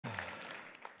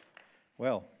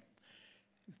Well,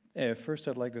 first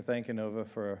I'd like to thank Enova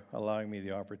for allowing me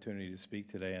the opportunity to speak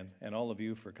today, and all of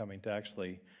you for coming to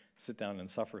actually sit down and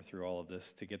suffer through all of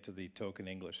this to get to the token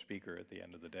English speaker at the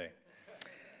end of the day.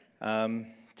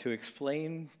 To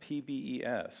explain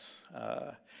PBES,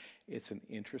 it's an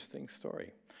interesting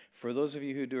story. For those of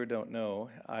you who do or don't know,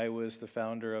 I was the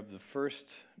founder of the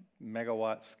first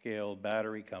megawatt scale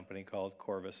battery company called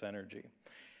Corvus Energy.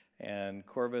 And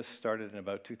Corvus started in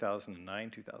about 2009,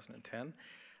 2010.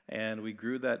 And we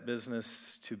grew that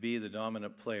business to be the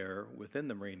dominant player within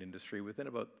the marine industry within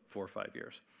about 4 or 5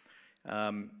 years.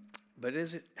 But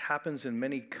as it happens in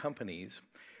many companies,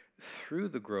 through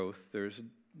the growth, there's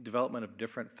development of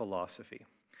different philosophy.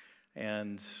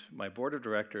 And my board of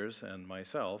directors and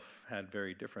myself had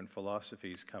very different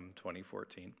philosophies come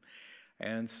 2014.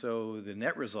 And so the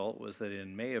net result was that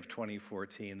in May of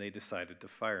 2014, they decided to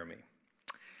fire me.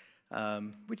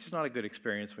 Which is not a good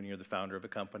experience when you're the founder of a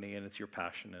company and it's your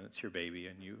passion and it's your baby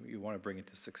and you want to bring it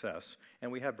to success.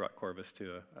 And we have brought Corvus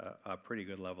to a pretty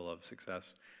good level of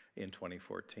success in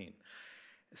 2014.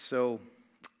 So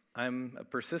I'm a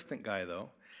persistent guy though,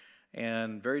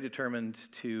 and very determined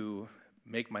to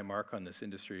make my mark on this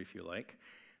industry, if you like.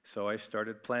 So I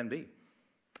started Plan B.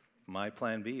 My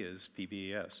Plan B is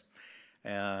PBES.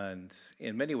 And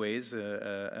in many ways,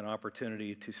 an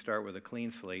opportunity to start with a clean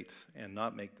slate and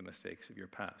not make the mistakes of your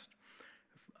past.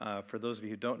 For those of you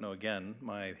who don't know, again,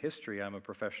 my history, I'm a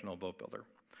professional boat builder.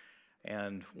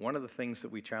 And one of the things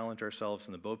that we challenge ourselves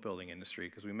in the boat building industry,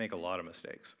 because we make a lot of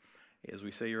mistakes, is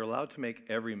we say you're allowed to make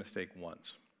every mistake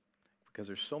once. Because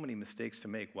there's so many mistakes to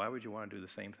make, why would you want to do the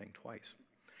same thing twice?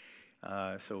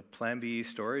 So Plan B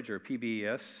storage, or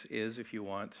PBES, is, if you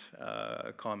want,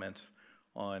 a comment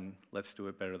on let's do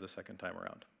it better the second time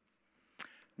around.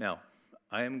 Now,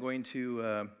 I am going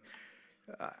to,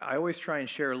 I always try and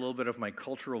share a little bit of my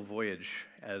cultural voyage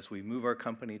as we move our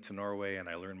company to Norway and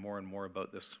I learn more and more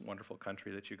about this wonderful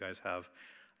country that you guys have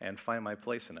and find my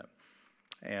place in it.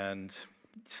 And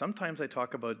sometimes I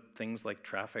talk about things like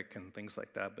traffic and things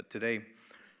like that, but today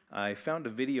I found a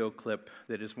video clip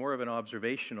that is more of an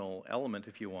observational element,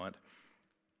 if you want,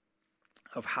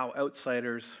 of how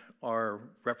outsiders are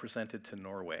represented to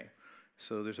Norway.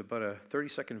 So there's about a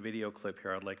 30-second video clip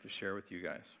here I'd like to share with you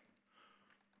guys.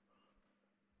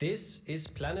 This is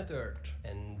planet Earth,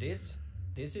 and this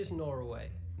is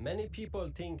Norway. Many people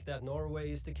think that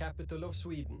Norway is the capital of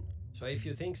Sweden. So if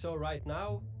you think so right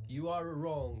now, you are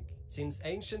wrong. Since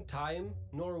ancient time,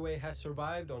 Norway has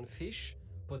survived on fish,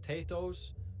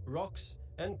 potatoes, rocks,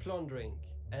 and plundering.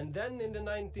 And then in the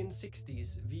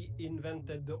 1960s, we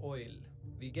invented the oil.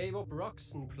 We gave up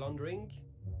rocks and plundering,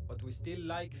 but we still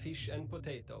like fish and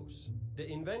potatoes.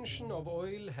 The invention of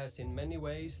oil has in many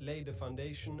ways laid the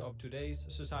foundation of today's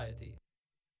society.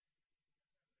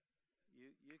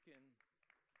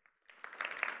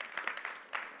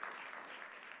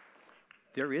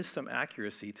 There is some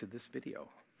accuracy to this video.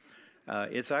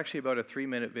 It's actually about a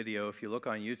 3-minute video. If you look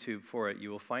on YouTube for it, you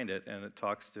will find it, and it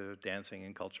talks to dancing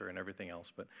and culture and everything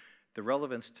else. But the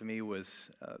relevance to me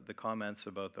was the comments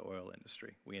about the oil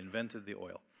industry. We invented the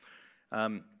oil.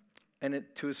 And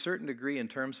to a certain degree, in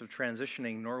terms of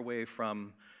transitioning Norway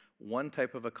from one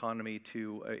type of economy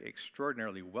to an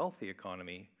extraordinarily wealthy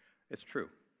economy, it's true.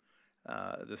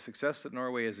 The success that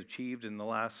Norway has achieved in the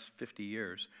last 50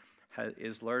 years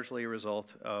is largely a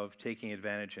result of taking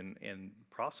advantage in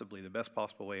possibly the best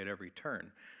possible way at every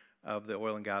turn of the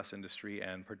oil and gas industry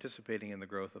and participating in the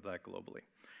growth of that globally.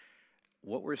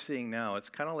 What we're seeing now, it's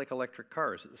kind of like electric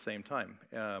cars at the same time.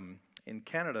 In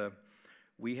Canada,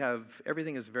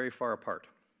 everything is very far apart.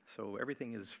 So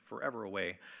everything is forever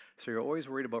away. So you're always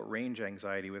worried about range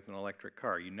anxiety with an electric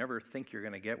car. You never think you're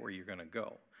going to get where you're going to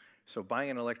go. So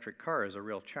buying an electric car is a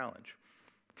real challenge.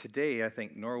 Today, I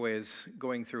think Norway is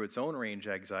going through its own range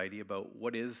anxiety about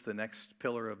what is the next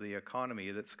pillar of the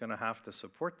economy that's going to have to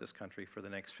support this country for the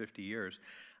next 50 years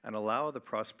and allow the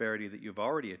prosperity that you've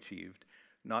already achieved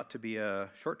not to be a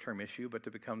short-term issue, but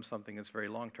to become something that's very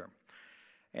long-term.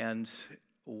 And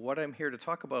what I'm here to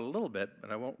talk about a little bit,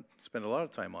 and I won't spend a lot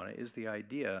of time on it, is the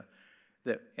idea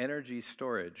that energy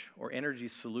storage, or energy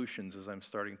solutions, as I'm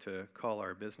starting to call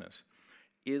our business,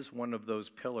 is one of those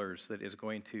pillars that is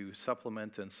going to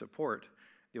supplement and support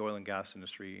the oil and gas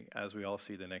industry as we all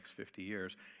see the next 50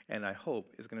 years, and I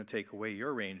hope is going to take away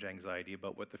your range anxiety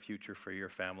about what the future for your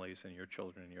families and your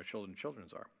children and your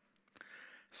children's are.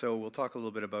 So we'll talk a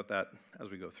little bit about that as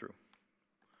we go through.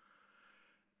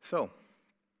 So,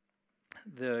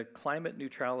 the climate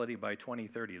neutrality by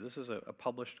 2030, this is a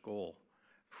published goal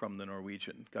from the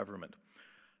Norwegian government.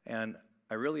 And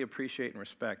I really appreciate and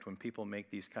respect when people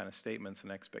make these kind of statements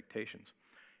and expectations.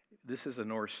 this is a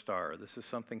North Star. This is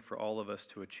something for all of us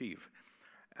to achieve.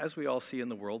 As we all see in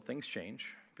the world, things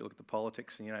change. If you look at the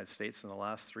politics in the United States in the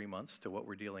last 3 months to what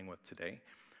we're dealing with today,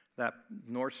 that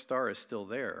North Star is still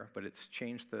there, but it's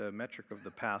changed the metric of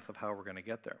the path of how we're going to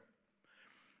get there.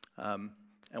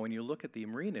 And when you look at the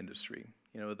marine industry,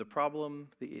 you know, the problem,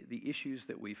 the issues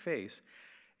that we face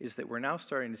is that we're now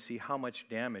starting to see how much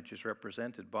damage is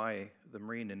represented by the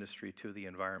marine industry to the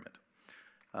environment.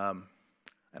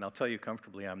 And I'll tell you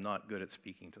comfortably, I'm not good at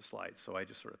speaking to slides, so I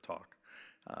just sort of talk.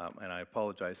 And I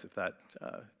apologize if that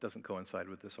doesn't coincide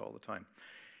with this all the time.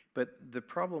 But the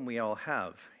problem we all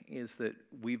have is that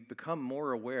we've become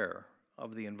more aware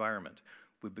of the environment.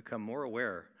 We've become more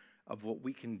aware of what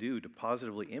we can do to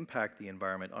positively impact the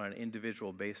environment on an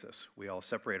individual basis. We all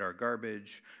separate our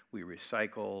garbage, we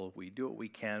recycle, we do what we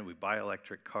can, we buy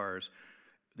electric cars.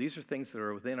 These are things that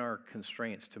are within our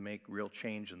constraints to make real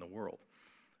change in the world.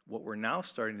 What we're now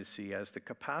starting to see as the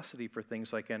capacity for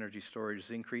things like energy storage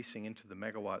is increasing into the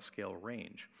megawatt scale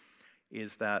range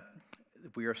is that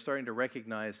we are starting to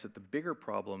recognize that the bigger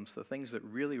problems, the things that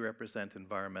really represent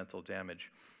environmental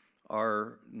damage,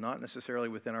 are not necessarily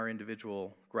within our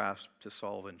individual grasp to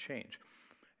solve and change.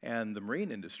 And the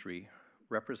marine industry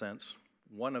represents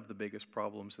one of the biggest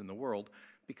problems in the world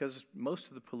because most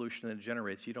of the pollution that it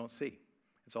generates you don't see.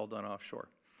 It's all done offshore.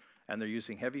 And they're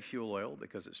using heavy fuel oil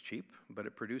because it's cheap, but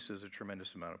it produces a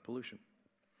tremendous amount of pollution.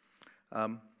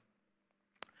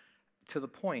 To the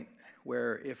point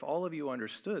where if all of you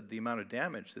understood the amount of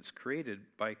damage that's created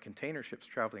by container ships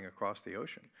traveling across the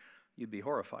ocean, you'd be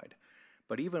horrified.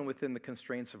 But even within the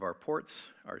constraints of our ports,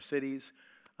 our cities,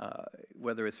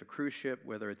 whether it's a cruise ship,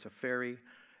 whether it's a ferry,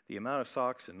 the amount of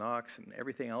SOx and NOx and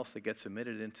everything else that gets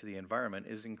emitted into the environment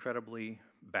is incredibly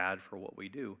bad for what we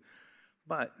do.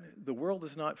 But the world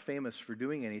is not famous for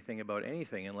doing anything about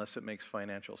anything unless it makes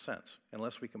financial sense,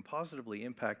 unless we can positively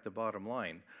impact the bottom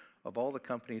line of all the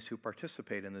companies who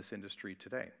participate in this industry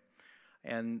today.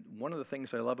 And one of the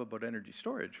things I love about energy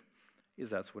storage is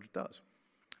that's what it does.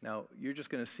 Now, you're just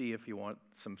going to see, if you want,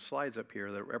 some slides up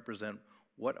here that represent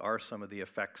what are some of the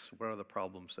effects, what are the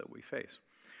problems that we face.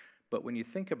 But when you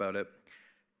think about it,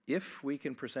 if we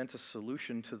can present a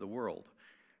solution to the world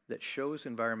that shows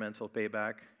environmental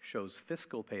payback, shows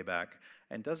fiscal payback,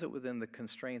 and does it within the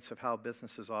constraints of how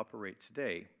businesses operate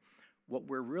today, what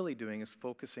we're really doing is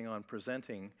focusing on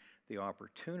presenting the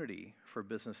opportunity for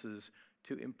businesses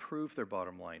to improve their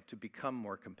bottom line, to become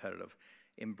more competitive,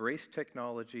 embrace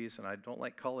technologies, and I don't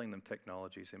like calling them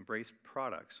technologies, embrace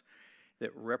products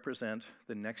that represent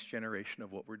the next generation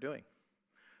of what we're doing.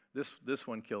 This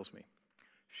one kills me.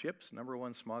 Ships,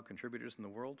 #1 smog contributors in the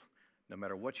world. No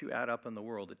matter what you add up in the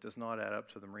world, it does not add up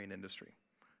to the marine industry.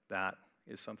 That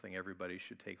is something everybody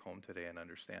should take home today and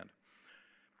understand.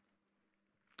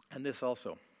 And this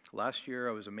also. Last year,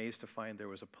 I was amazed to find there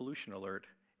was a pollution alert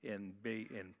in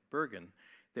Bergen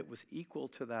that was equal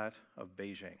to that of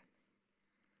Beijing.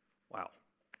 Wow.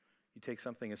 You take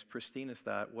something as pristine as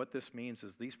that, what this means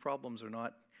is these problems are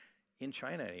not in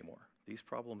China anymore. These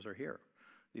problems are here.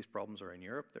 These problems are in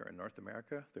Europe, they're in North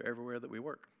America, they're everywhere that we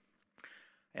work.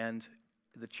 And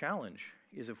the challenge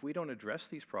is if we don't address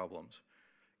these problems,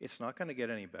 it's not going to get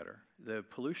any better. The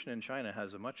pollution in China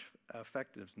has as much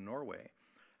effect as Norway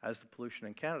as the pollution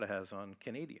in Canada has on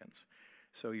Canadians.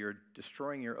 So you're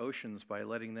destroying your oceans by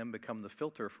letting them become the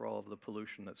filter for all of the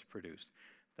pollution that's produced.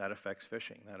 That affects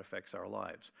fishing, that affects our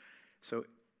lives. So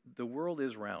the world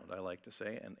is round, I like to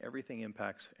say, and everything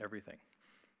impacts everything.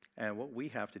 And what we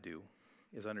have to do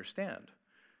is understand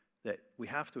that we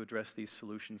have to address these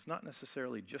solutions not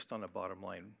necessarily just on a bottom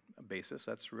line basis,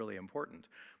 that's really important,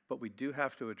 but we do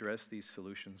have to address these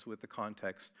solutions with the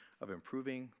context of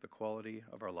improving the quality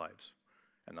of our lives.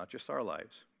 And not just our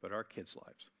lives, but our kids'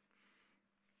 lives.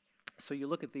 So you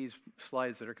look at these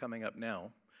slides that are coming up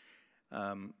now,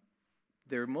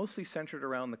 they're mostly centered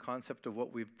around the concept of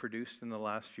what we've produced in the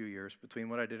last few years between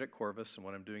what I did at Corvus and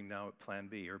what I'm doing now at Plan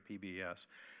B or PBES.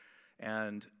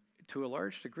 And to a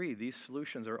large degree, these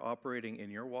solutions are operating in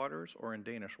your waters or in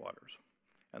Danish waters.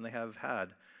 And they have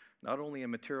had not only a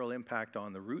material impact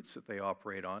on the routes that they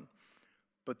operate on,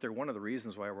 but they're one of the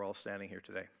reasons why we're all standing here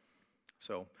today.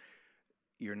 So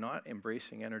you're not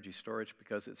embracing energy storage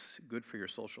because it's good for your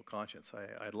social conscience.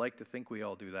 I'd like to think we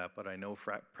all do that, but I know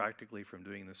practically from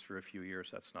doing this for a few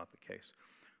years, that's not the case.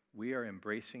 We are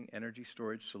embracing energy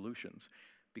storage solutions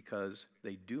because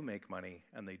they do make money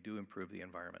and they do improve the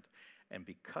environment. And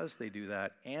because they do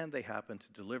that and they happen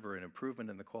to deliver an improvement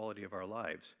in the quality of our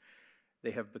lives,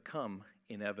 they have become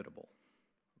inevitable,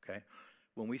 okay?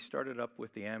 When we started up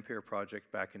with the Ampere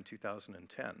project back in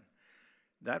 2010,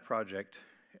 that project,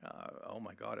 oh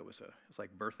my God, it was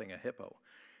like birthing a hippo.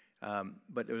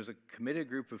 But there was a committed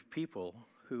group of people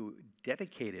who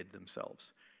dedicated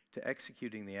themselves to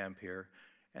executing the Ampere,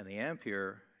 and the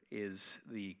Ampere is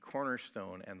the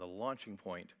cornerstone and the launching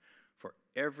point for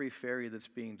every ferry that's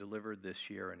being delivered this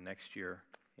year and next year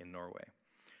in Norway.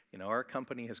 You know, our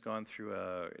company has gone through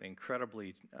an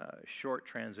incredibly short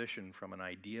transition from an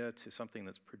idea to something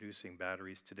that's producing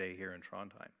batteries today here in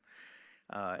Trondheim.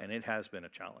 And it has been a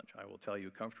challenge. I will tell you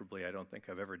comfortably, I don't think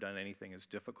I've ever done anything as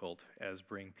difficult as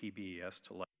bring PBES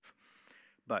to life.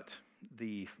 But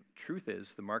the truth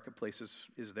is, the marketplace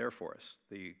is there for us.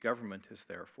 The government is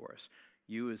there for us.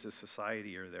 You as a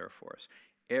society are there for us.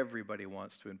 Everybody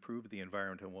wants to improve the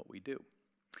environment and what we do.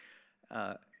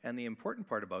 And the important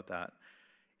part about that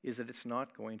is that it's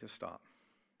not going to stop.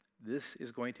 This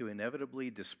is going to inevitably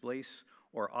displace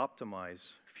or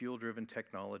optimize fuel-driven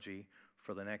technology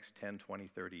for the next 10, 20,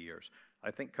 30 years. I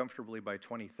think comfortably by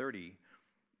 2030,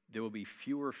 there will be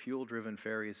fewer fuel-driven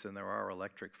ferries than there are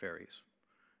electric ferries.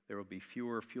 There will be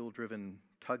fewer fuel-driven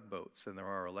tugboats than there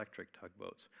are electric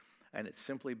tugboats. And it's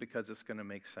simply because it's going to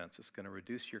make sense. It's going to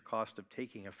reduce your cost of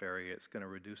taking a ferry. It's going to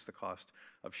reduce the cost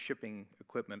of shipping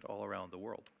equipment all around the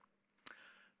world.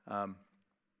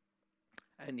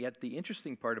 And yet the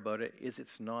interesting part about it is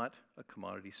it's not a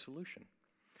commodity solution.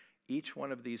 Each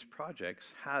one of these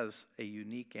projects has a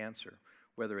unique answer,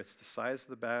 whether it's the size of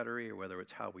the battery or whether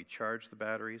it's how we charge the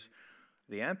batteries.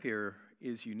 The Ampere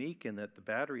is unique in that the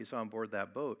batteries on board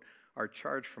that boat are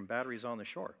charged from batteries on the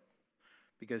shore,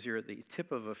 because you're at the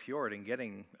tip of a fjord and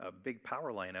getting a big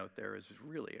power line out there is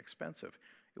really expensive.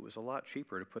 It was a lot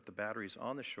cheaper to put the batteries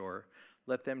on the shore,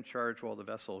 let them charge while the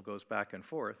vessel goes back and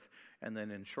forth, and then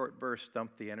in short bursts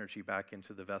dump the energy back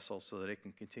into the vessel so that it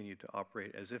can continue to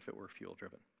operate as if it were fuel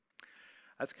driven.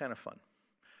 That's kind of fun.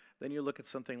 Then you look at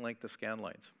something like the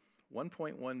Scandlines.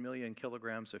 1.1 million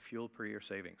kilograms of fuel per year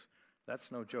savings.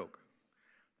 That's no joke.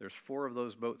 There's 4 of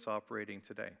those boats operating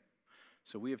today.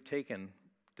 So we have taken,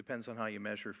 depends on how you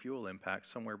measure fuel impact,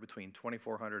 somewhere between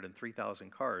 2,400 and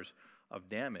 3,000 cars of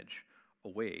damage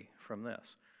away from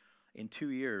this. In 2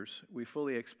 years, we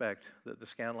fully expect that the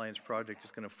Scandlines project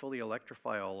is going to fully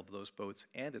electrify all of those boats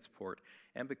and its port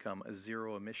and become a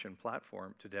zero-emission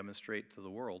platform to demonstrate to the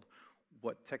world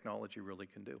what technology really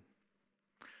can do.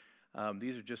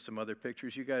 These are just some other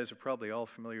pictures. You guys are probably all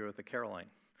familiar with the Caroline.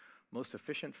 Most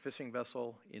efficient fishing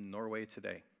vessel in Norway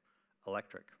today,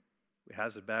 electric. It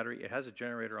has a battery, it has a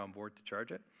generator on board to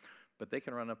charge it, but they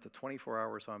can run up to 24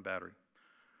 hours on battery.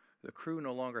 The crew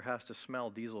no longer has to smell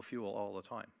diesel fuel all the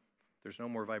time. There's no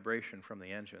more vibration from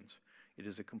the engines. It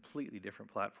is a completely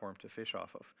different platform to fish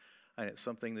off of. And it's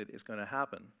something that is going to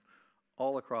happen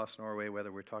all across Norway,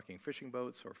 whether we're talking fishing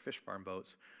boats or fish farm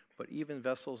boats, but even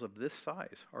vessels of this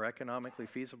size are economically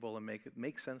feasible and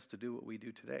make sense to do what we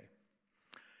do today.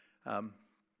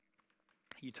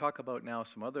 You talk about now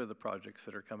some other of the projects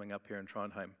that are coming up here in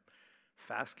Trondheim.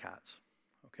 Fast cats,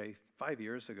 okay? 5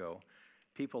 years ago,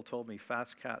 people told me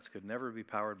fast cats could never be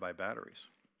powered by batteries.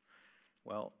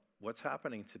 Well, what's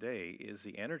happening today is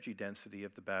the energy density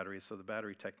of the batteries, so the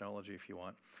battery technology if you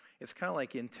want. It's kind of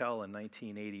like Intel in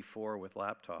 1984 with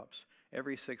laptops.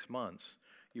 Every 6 months,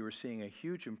 you were seeing a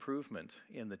huge improvement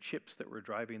in the chips that were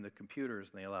driving the computers,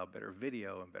 and they allow better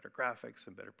video and better graphics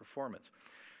and better performance.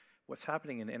 What's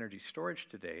happening in energy storage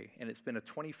today, and it's been a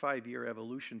 25-year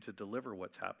evolution to deliver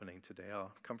what's happening today,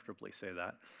 I'll comfortably say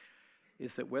that,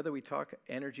 is that whether we talk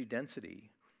energy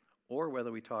density or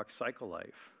whether we talk cycle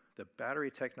life, the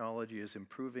battery technology is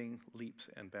improving leaps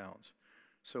and bounds.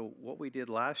 So what we did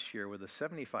last year with a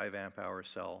 75 amp hour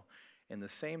cell, in the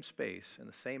same space, in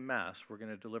the same mass, we're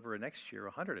going to deliver next year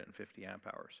 150 amp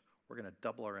hours. We're going to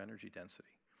double our energy density.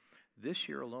 This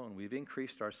year alone, we've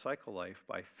increased our cycle life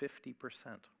by 50%.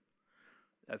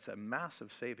 That's a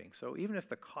massive saving. So even if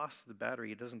the cost of the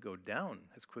battery doesn't go down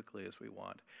as quickly as we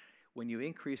want, when you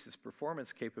increase its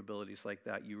performance capabilities like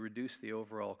that, you reduce the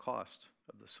overall cost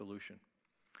of the solution.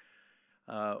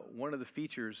 One of the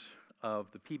features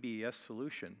of the PBES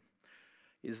solution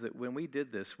is that when we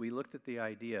did this, we looked at the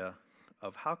idea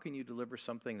of how can you deliver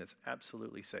something that's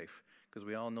absolutely safe, because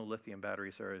we all know lithium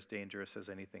batteries are as dangerous as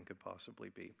anything could possibly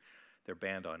be. They're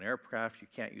banned on aircraft. You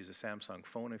can't use a Samsung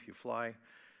phone if you fly.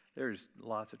 There's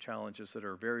lots of challenges that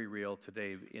are very real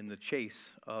today in the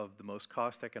chase of the most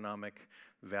cost-economic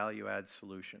value-add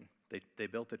solution. They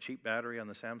built a cheap battery on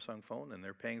the Samsung phone, and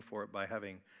they're paying for it by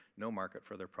having no market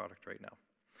for their product right now.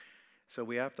 So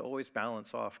we have to always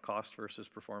balance off cost versus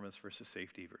performance versus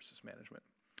safety versus management.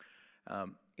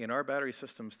 In our battery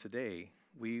systems today,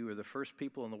 we were the first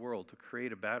people in the world to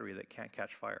create a battery that can't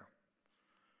catch fire.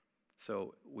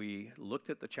 So we looked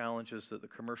at the challenges that the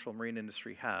commercial marine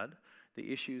industry had,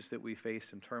 the issues that we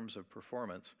face in terms of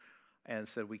performance and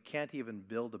said we can't even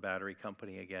build a battery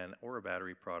company again or a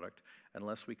battery product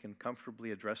unless we can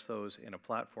comfortably address those in a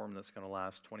platform that's going to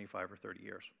last 25 or 30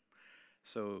 years.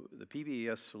 So the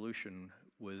PBES solution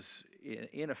was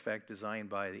in effect designed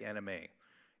by the NMA.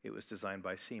 It was designed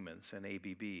by Siemens and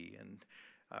ABB and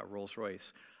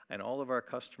Rolls-Royce, and all of our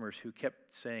customers who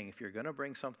kept saying, if you're going to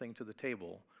bring something to the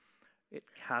table, it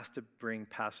has to bring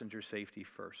passenger safety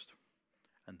first.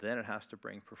 And then it has to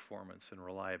bring performance and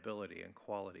reliability and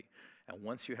quality. And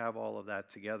once you have all of that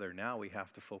together, now we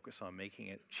have to focus on making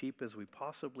it cheap as we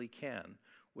possibly can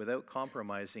without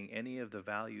compromising any of the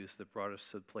values that brought us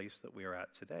to the place that we are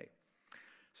at today.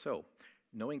 So,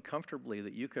 knowing comfortably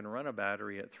that you can run a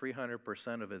battery at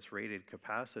 300% of its rated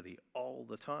capacity all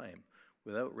the time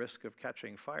without risk of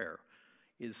catching fire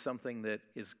is something that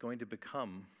is going to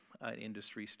become an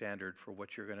industry standard for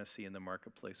what you're going to see in the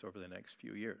marketplace over the next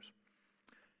few years.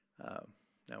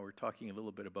 Now we're talking a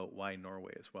little bit about why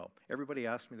Norway as well. Everybody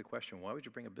asked me the question, why would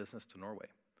you bring a business to Norway?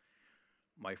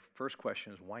 My first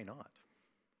question is, why not?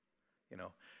 You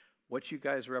know, what you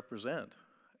guys represent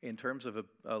in terms of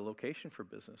a location for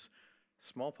business,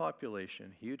 small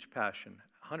population, huge passion,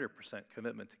 100%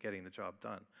 commitment to getting the job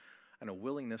done, and a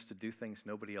willingness to do things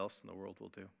nobody else in the world will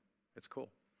do. It's cool.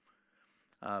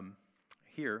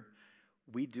 Here,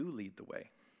 we do lead the way.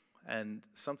 And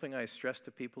something I stress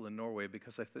to people in Norway,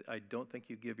 because I don't think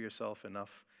you give yourself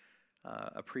enough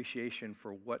appreciation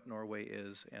for what Norway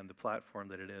is and the platform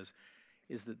that it is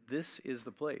that this is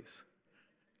the place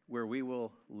where we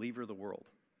will lever the world.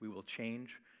 We will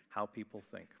change how people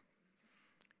think,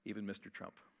 even Mr.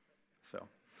 Trump. So,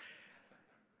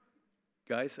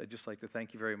 guys, I'd just like to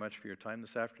thank you very much for your time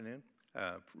this afternoon.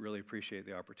 Really appreciate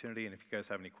the opportunity, and if you guys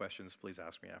have any questions, please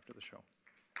ask me after the show.